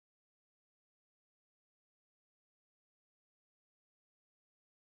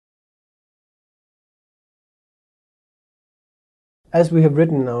As we have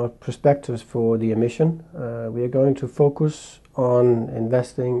written in our prospectus for the emission, we are going to focus on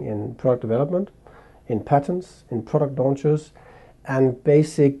investing in product development, in patents, in product launches, and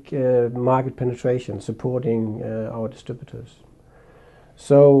basic market penetration, supporting our distributors.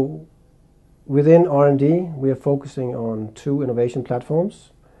 So within R&D, we are focusing on 2 innovation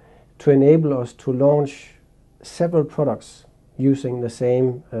platforms to enable us to launch several products using the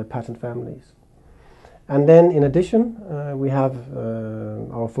same patent families. And then in addition, we have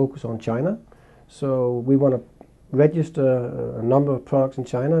our focus on China. So we want to register a number of products in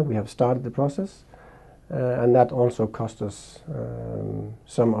China. We have started the process, and that also cost us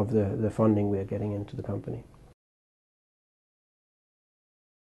some of the funding we are getting into the company.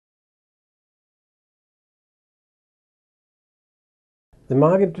 The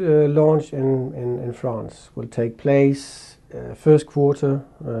market launch in France will take place first quarter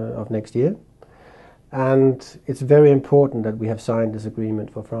of next year. And it's very important that we have signed this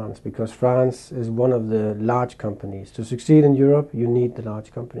agreement for France, because France is one of the large companies. To succeed in Europe, you need the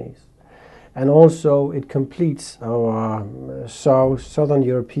large companies. And also it completes our Southern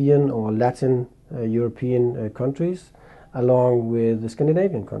European or Latin European countries, along with the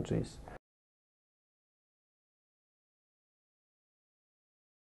Scandinavian countries.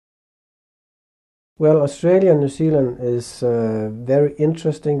 Well, Australia and New Zealand is very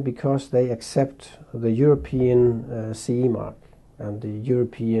interesting because they accept the European CE mark and the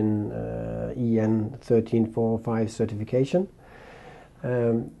European EN 13485 certification.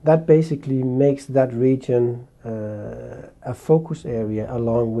 That basically makes that region a focus area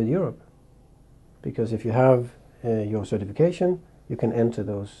along with Europe, because if you have your certification, you can enter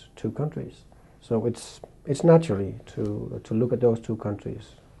those 2 countries. So it's naturally to look at those 2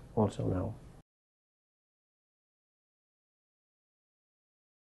 countries also now.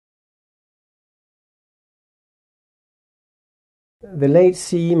 The late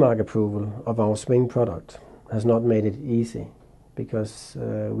CE mark approval of our Swing product has not made it easy, because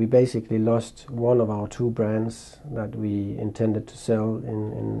we basically lost one of our 2 brands that we intended to sell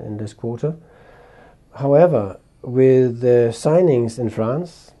in this quarter. However, with the signings in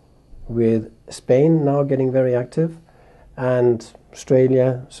France, with Spain now getting very active, and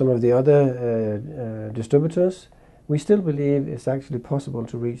Australia, some of the other distributors, we still believe it's actually possible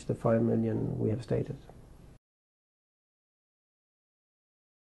to reach the 5 million we have stated.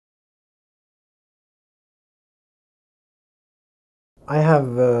 I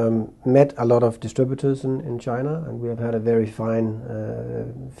have met a lot of distributors in China, and we have had a very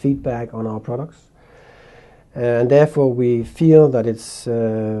fine feedback on our products. And therefore we feel that it's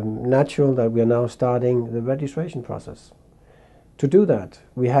natural that we are now starting the registration process. To do that,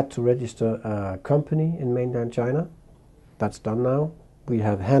 we had to register a company in mainland China. That's done now. We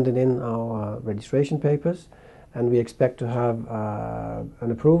have handed in our registration papers, and we expect to have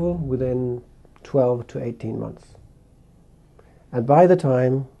an approval within 12 to 18 months. And by the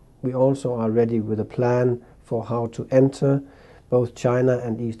time, we also are ready with a plan for how to enter both China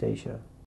and East Asia.